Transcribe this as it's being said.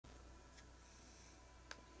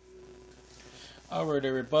Alright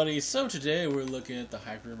everybody, so today we're looking at the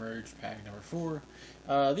Hyper Emerge pack number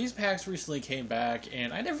 4. These packs recently came back,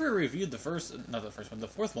 and I never reviewed the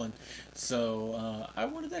fourth one, so I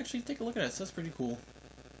wanted to actually take a look at it, so that's pretty cool.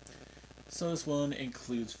 So this one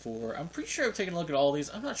includes 4. I'm pretty sure I've taken a look at all of these,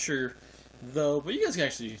 I'm not sure though, but you guys can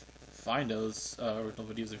actually find those original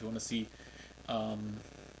videos if you want to see a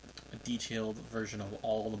detailed version of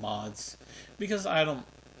all the mods, because I don't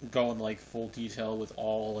go into like full detail with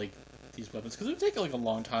all like these weapons, because it would take like a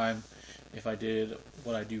long time if I did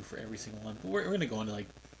what I do for every single one. But we're going to go into like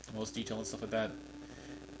the most detail and stuff like that.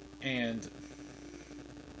 And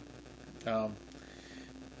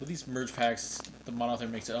with these merge packs, the mod author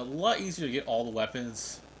makes it a lot easier to get all the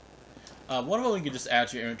weapons. One of them you can just add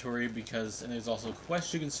to your inventory, because, and there's also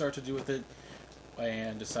quests you can start to do with it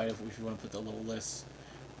and decide if you want to put the little list.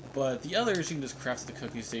 But the others you can just craft at the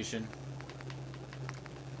cooking station.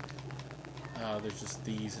 There's just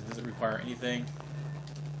these. It doesn't require anything.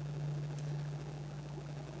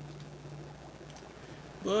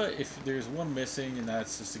 But if there's one missing, and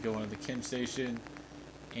that's just to go into the chem station,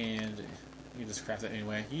 and you can just craft that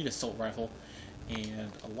anyway. You need an assault rifle, and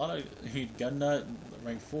a lot of you need gun nut,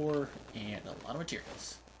 rank 4, and a lot of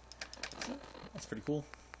materials. So that's pretty cool.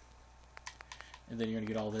 And then you're gonna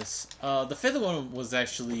get all this. The fifth one was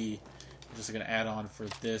actually just gonna add on for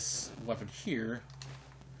this weapon here.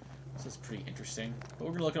 So it's pretty interesting. But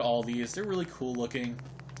we're going to look at all these. They're really cool looking.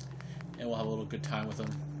 And we'll have a little good time with them.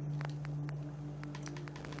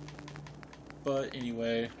 But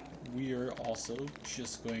anyway, we are also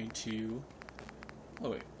just going to...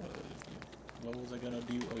 Oh wait, what was I going to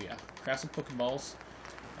do? Oh yeah, craft some Pokeballs.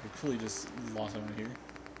 I completely just lost one here.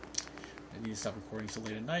 I need to stop recording so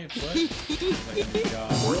late at night, but... like a new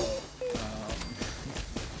job.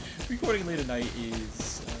 Recording late at night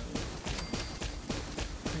is...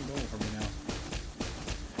 for me now.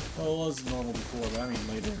 Well, it was normal before, but I mean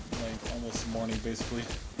later, like almost morning basically.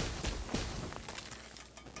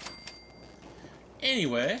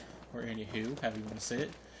 Anyway, or anywho, however you want to say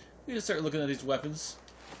it, we just start looking at these weapons.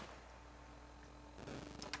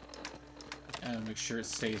 And make sure it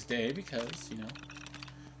stays day because, you know,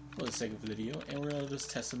 for the sake of the video. And we're going to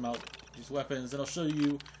just test them out, these weapons, and I'll show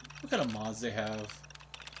you what kind of mods they have.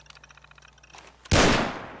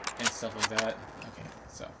 And stuff like that. Okay,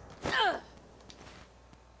 so.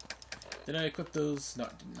 Did I equip those? No, I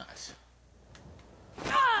did not.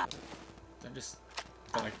 I just...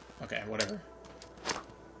 like, okay, whatever.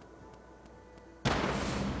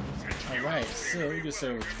 Alright, so we just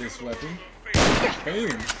start with this weapon.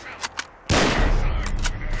 Boom!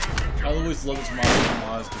 I always love this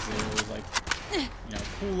mods because they're always like, you know,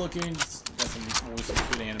 cool looking, got always some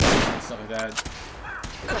good animations and stuff like that.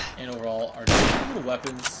 And overall, our little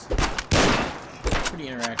weapons, pretty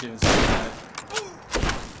interactive and stuff like that.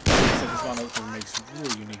 This one also makes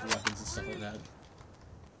really unique weapons and stuff like that.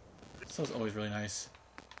 So it's always really nice.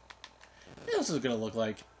 Yeah, this is gonna look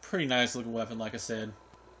like pretty nice looking weapon, like I said.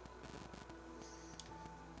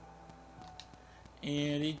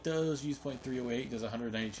 And it does use .308, does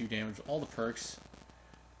 192 damage, all the perks.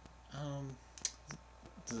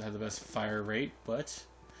 Doesn't have the best fire rate, but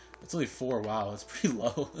it's only 4. Wow, it's pretty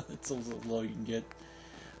low. It's a little low you can get.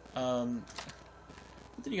 But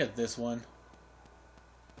then you got this one.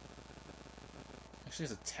 Actually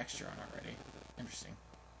has a texture on it already. Interesting.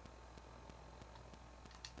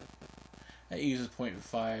 That uses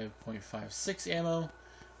 .56 ammo.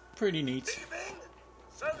 Pretty neat. Leaving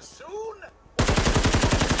so soon?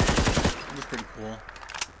 It's pretty cool.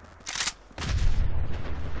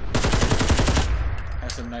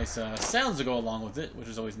 Has some nice sounds to go along with it, which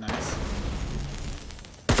is always nice.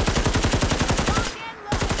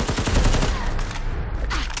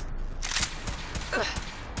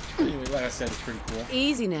 Anyway, like I said, it's pretty cool.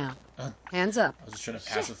 Easy now. Hands up. I was just trying to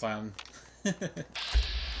pacify him. Like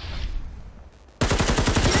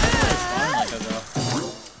that, though.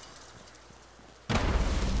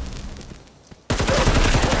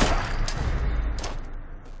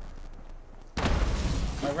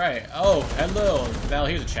 Alright. Oh, hello. Now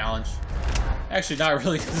here's a challenge. Actually, not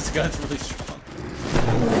really, because this gun's really strong.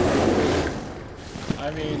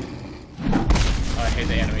 I mean... oh, I hate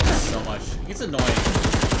the animation so much. It's annoying.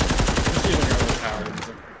 Especially when you're overpowered. It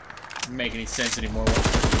doesn't make any sense anymore. Boy,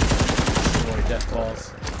 death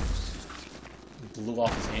balls. Blew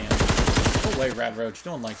off his hand. Go away, Rad Roach.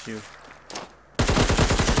 No one likes you.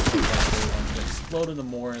 Explode into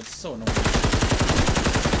more, and it's so annoying.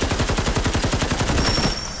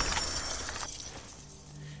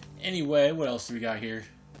 Anyway, what else do we got here?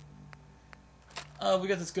 We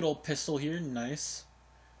got this good old pistol here. Nice.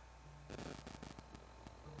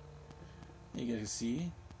 You guys can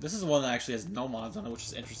see This is the one that actually has no mods on it, which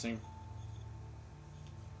is interesting.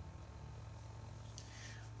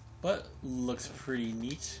 But looks pretty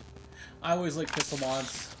neat. I always like pistol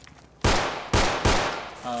mods.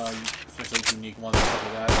 Especially unique ones and stuff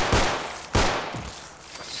like that.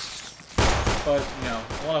 But, you know,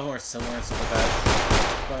 a lot of them are similar and stuff like that.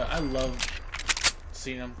 But I love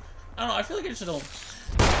seeing them. I don't know, I feel like I just don't...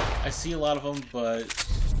 I see a lot of them, but...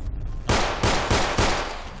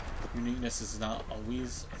 uniqueness is not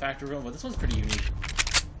always a factor of them, but this one's pretty unique.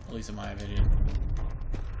 At least in my opinion.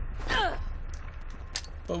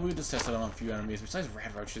 But we just tested on a few enemies besides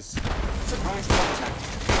rad roaches. Surprise contact.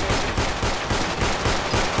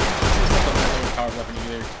 Powered weapon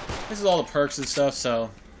either. This is all the perks and stuff, so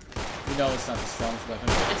we know it's not the strongest weapon,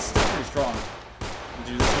 but it's still pretty strong. We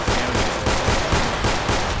do this with damage.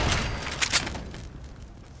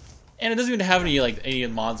 And it doesn't even have any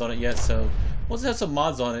mods on it yet, so once it has some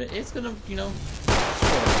mods on it, it's gonna, you know,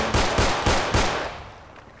 destroy it.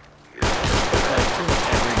 Like pretty much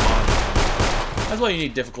every mod. That's why you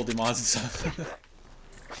need difficulty mods and stuff.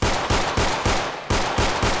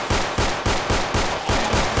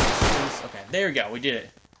 Okay, there we go, we did it.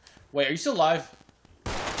 Wait, are you still alive?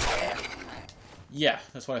 Yeah,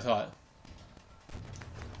 that's what I thought.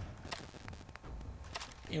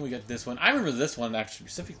 And we got this one. I remember this one actually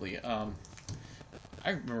specifically. I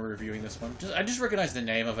remember reviewing this one. I just recognized the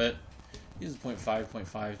name of it. Uses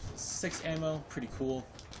 0.5.56 ammo. Pretty cool.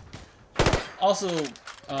 Also,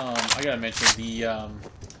 I gotta mention the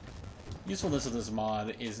usefulness of this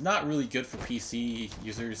mod is not really good for PC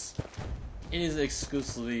users. It is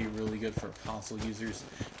exclusively really good for console users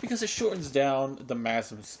because it shortens down the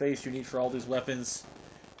massive space you need for all these weapons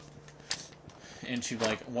into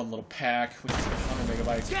like one little pack, which is 100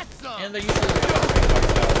 megabytes. And they usually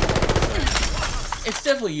it's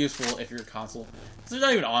definitely useful if you're a console. So they're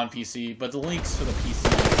not even on PC, but the links for the PC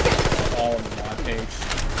are all on the mod page.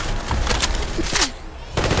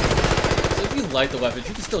 So if you like the weapons,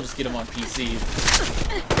 you can still just get them on PC.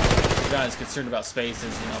 You're not as concerned about space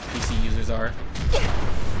as, you know, PC users are.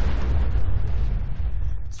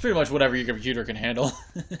 It's pretty much whatever your computer can handle.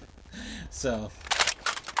 So,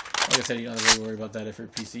 like I said, you don't have to really worry about that if you're a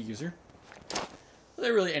PC user. But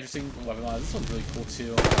they're really interesting weapon mods. This one's really cool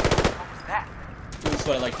too. This is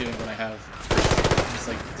what I like doing when I have just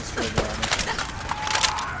like destroyed the armor.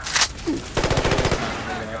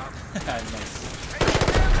 Nice.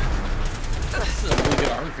 This is a really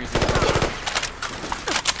good armor increase.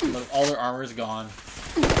 Look, all their armor is gone.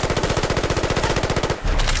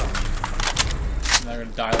 And they're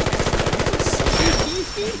gonna die like this.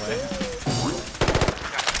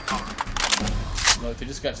 Look, they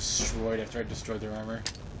just got destroyed after I destroyed their armor.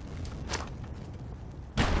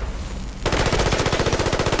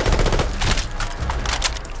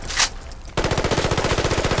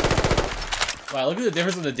 Wow, look at the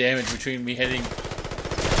difference in the damage between me hitting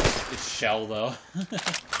this shell, though.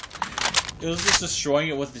 It was just destroying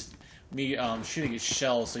it with this, me shooting its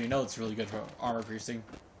shell, so you know it's really good for armor piercing.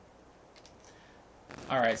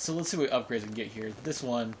 Alright, so let's see what upgrades we can get here. This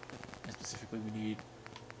one, specifically, we need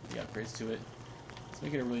the upgrades to it. Let's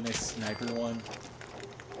make it a really nice sniper one.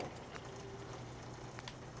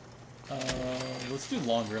 Let's do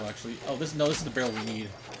long barrel, actually. Oh, this is the barrel we need.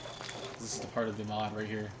 This is the part of the mod right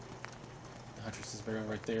here. The Huntress's barrel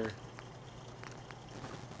right there.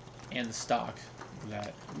 And the stock. Look at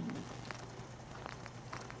that. Ooh.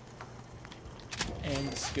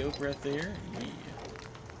 And the scope right there. Yeah.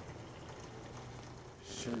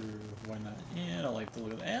 Sure, why not? Yeah, I don't like the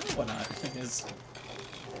look of that. Why not? It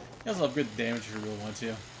has a good damage if you really want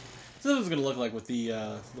to. So this is going to look like with the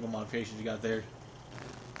little modifications you got there.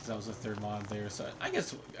 That was the third mod there, so I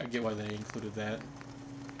guess I get why they included that.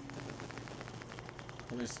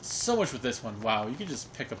 Well, there's so much with this one. Wow, you can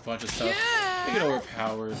just pick a bunch of stuff. Make it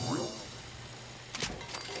overpowered.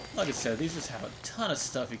 Like I said, these just have a ton of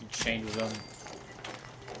stuff you can change with them.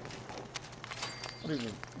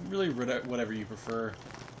 Really, whatever you prefer.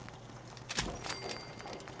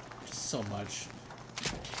 Just so much.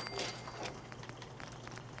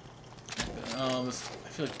 I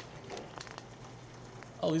feel like...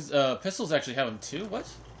 Oh, these pistols actually have them too? What?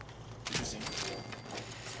 Interesting.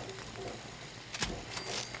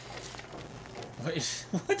 Wait,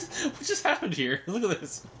 what? What just happened here? Look at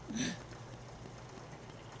this.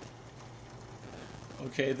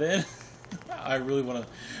 Okay, then. I really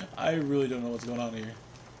don't know what's going on here.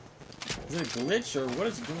 Is it a glitch or what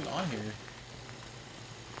is going on here?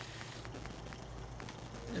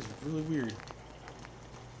 It's really weird.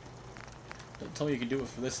 Don't tell me you can do it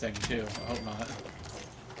for this thing too. I hope not.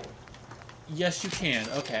 Yes, you can.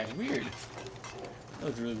 Okay, weird. That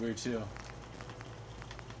was really weird too.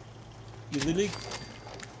 You literally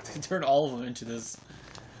can turn all of them into this.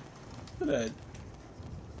 Look at that.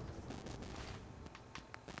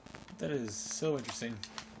 That is so interesting.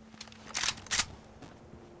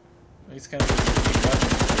 It's kind of a big weapon,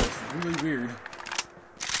 so it's really weird.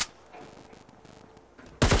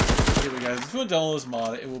 Anyway guys, if you want to download this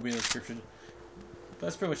mod, it will be in the description. But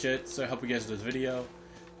that's pretty much it, so I hope you guys enjoyed this video.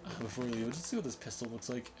 Before we leave, let's see what this pistol looks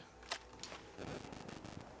like.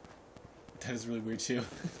 That is really weird too.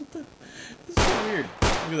 This is so weird.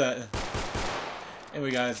 Look at that.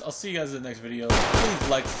 Anyway guys, I'll see you guys in the next video. Please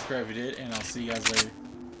like, subscribe if you did, and I'll see you guys later.